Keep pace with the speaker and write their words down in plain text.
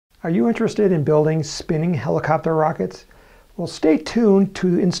Are you interested in building spinning helicopter rockets? Well, stay tuned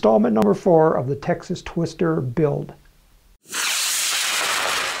to installment number 4 of the Texas Twister build.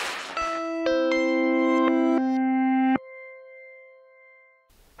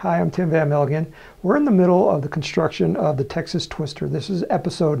 Hi, I'm Tim Van Milligan. We're in the middle of the construction of the Texas Twister. This is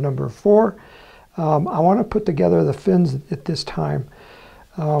episode number 4. I want to put together the fins at this time.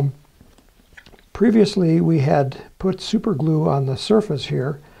 Previously, we had put super glue on the surface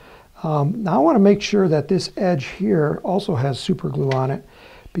here. Now I want to make sure that this edge here also has super glue on it,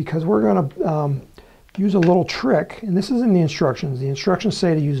 because we're going to use a little trick, and this is in the instructions. The instructions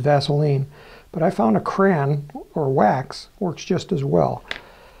say to use Vaseline, but I found a crayon or wax works just as well.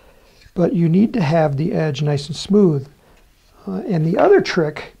 But you need to have the edge nice and smooth. And the other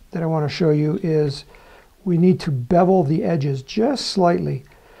trick that I want to show you is we need to bevel the edges just slightly.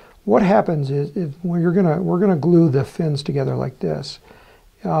 What happens is when we're gonna glue the fins together like this.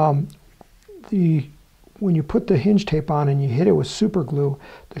 When you put the hinge tape on and you hit it with super glue,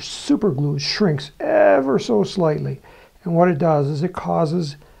 the super glue shrinks ever so slightly. And what it does is it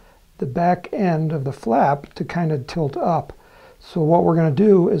causes the back end of the flap to kind of tilt up. So what we're going to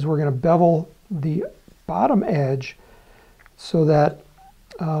do is we're going to bevel the bottom edge so that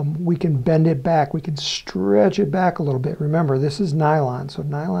we can bend it back. We can stretch it back a little bit. Remember, this is nylon, so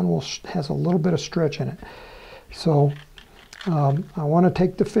nylon has a little bit of stretch in it. So I want to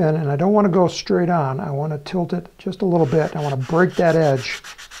take the fin, and I don't want to go straight on. I want to tilt it just a little bit. I want to break that edge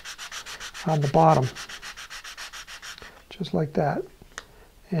on the bottom, just like that.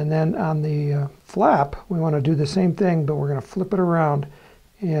 And then on the flap, we want to do the same thing, but we're going to flip it around,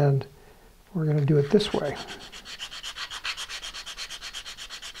 and we're going to do it this way.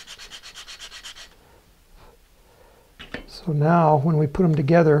 So now when we put them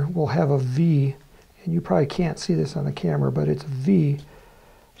together, we'll have a V, and you probably can't see this on the camera, but it's a V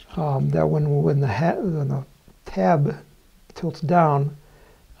that when the tab tilts down,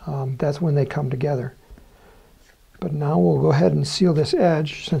 that's when they come together. But now we'll go ahead and seal this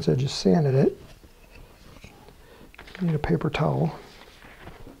edge since I just sanded it. Need a paper towel.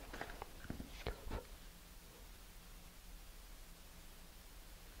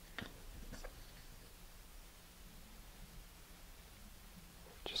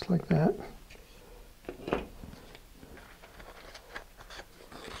 Just like that.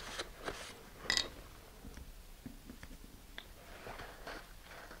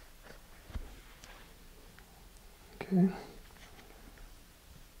 Okay.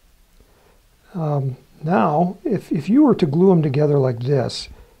 Now, if you were to glue them together like this,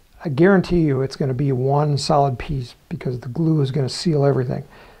 I guarantee you it's going to be one solid piece because the glue is going to seal everything.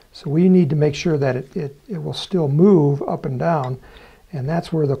 So we need to make sure that it will still move up and down, and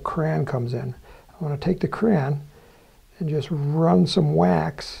that's where the crayon comes in. I want to take the crayon and just run some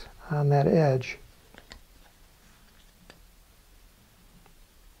wax on that edge.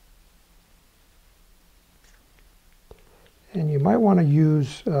 And you might want to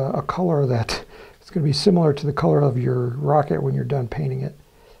use a color that it's going to be similar to the color of your rocket when you're done painting it.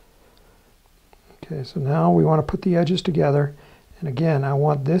 Okay, so now we want to put the edges together. And again, I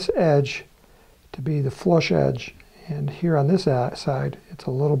want this edge to be the flush edge. And here on this side, it's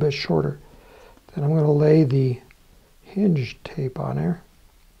a little bit shorter. Then I'm going to lay the hinge tape on there.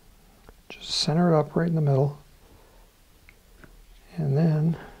 Just center it up right in the middle. And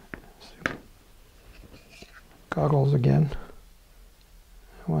then goggles again.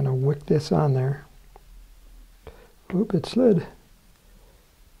 I want to wick this on there. Oop, it slid. There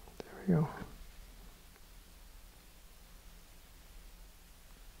we go.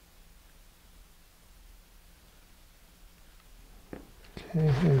 Okay,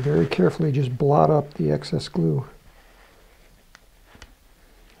 and very carefully just blot up the excess glue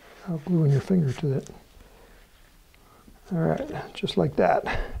without gluing your finger to it. All right, just like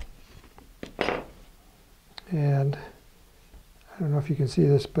that. And I don't know if you can see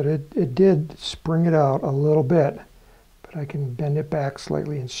this, but it did spring it out a little bit, but I can bend it back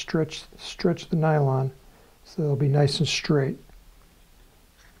slightly and stretch the nylon so it'll be nice and straight.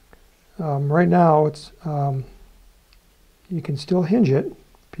 Right now it's you can still hinge it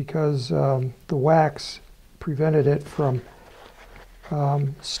because the wax prevented it from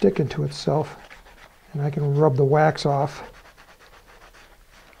sticking to itself, and I can rub the wax off.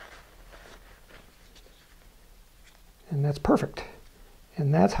 And that's perfect.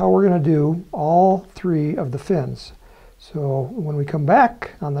 And that's how we're going to do all 3 of the fins. So when we come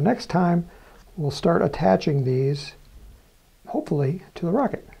back on the next time, we'll start attaching these, hopefully, to the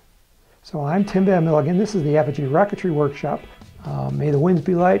rocket. So I'm Tim Van Milligan. This is the Apogee Rocketry Workshop. May the winds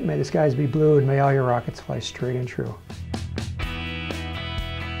be light, may the skies be blue, and may all your rockets fly straight and true.